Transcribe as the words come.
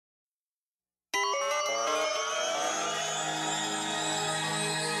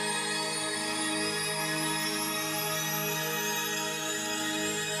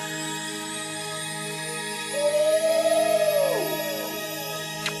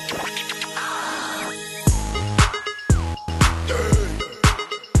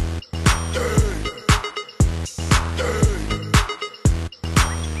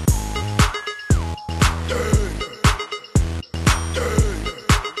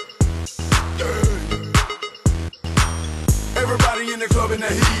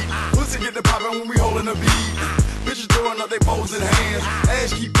get the poppin' when we holdin' the beat. Bitches throwing up they bowls in hands.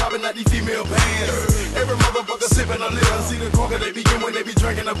 Ass keep popping out these female pants. Every motherfucker sipping a liquor. See the conker they begin when they be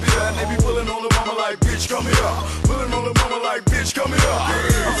drinking a beer. And they be pulling on the mama like, bitch, come here. Pulling on the mama like, bitch, come here.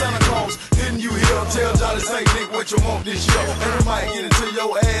 I'm Santa Claus, didn't you hear? Tell Johnny St. Nick what you want this year. And we might get into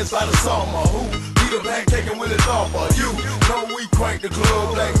your ass by the summer. Who? Be the pancake with it off for you. Know we crank the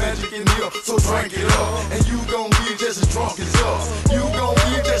club, black magic in here, so drink it up. And you gon' be just as drunk as us. You gon'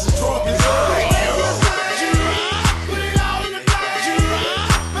 be just as drunk as us.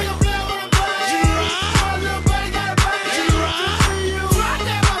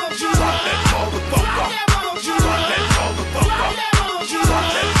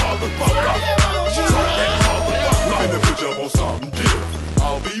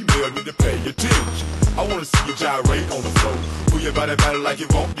 Need to pay attention. I wanna see you gyrate on the floor. Move your body like you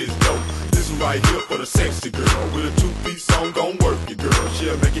want this dope. This one right here for the sexy girl. With a 2-piece song, gon' work it, girl.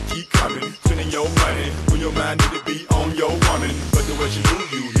 She'll make it keep coming, spending your money when your mind need to be on your woman. But the way she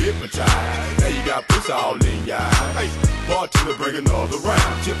move, you hypnotized. Now you got pussy all in your eyes. Hey, bartender, bring another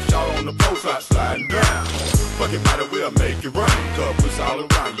round. Tip shot on the post, sliding down. Fucking might as well make it rain. Cause pussy all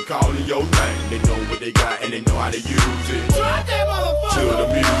around, you calling your name. They know what they got and they know how to use it. Drop that motherfucker to the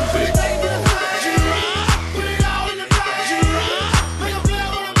music.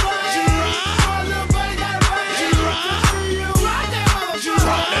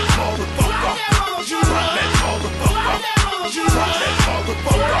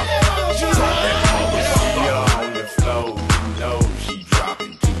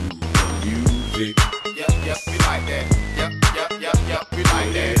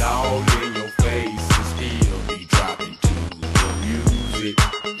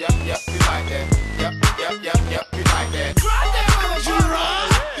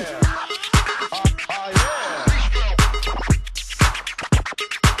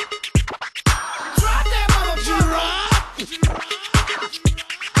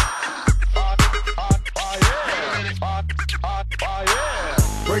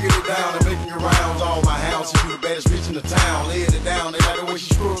 Breaking it down and making your rounds. All my house, you the baddest bitch in the town. Laying it down, they like the way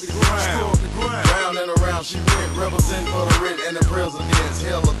she screw up the ground. Round and around, she went, represent for the rent and the presidents.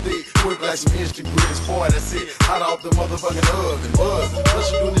 Hella thick, quick like some instant grits. Boy, that's it, hot off the motherfucking oven. Buzzing, plus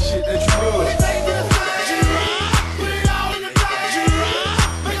she doing the shit that you love.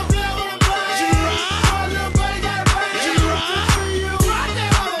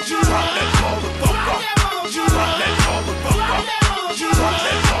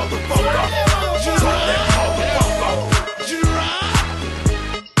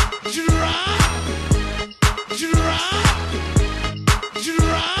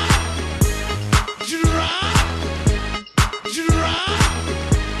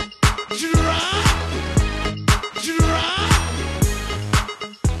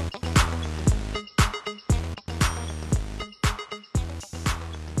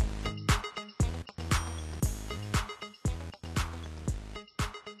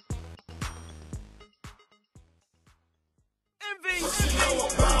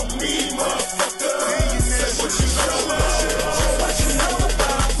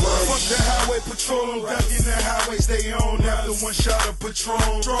 Patrol, duck in the highways they own. After one shot of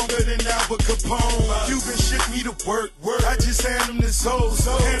Patron, stronger than Al Capone. Cuban shit me to work. I just hand them this hose.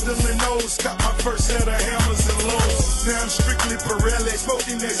 Handling those, got my first set of hammers and lows. Now I'm strictly Pirelli,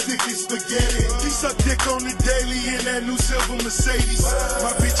 smoking that sticky spaghetti. He suck dick on the daily in that new silver Mercedes.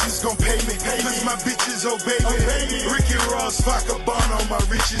 My bitches gon' pay me, cause my bitches obey me. Ricky Ross, vodka bond on my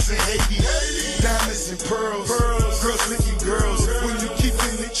riches in Haiti. Diamonds and pearls,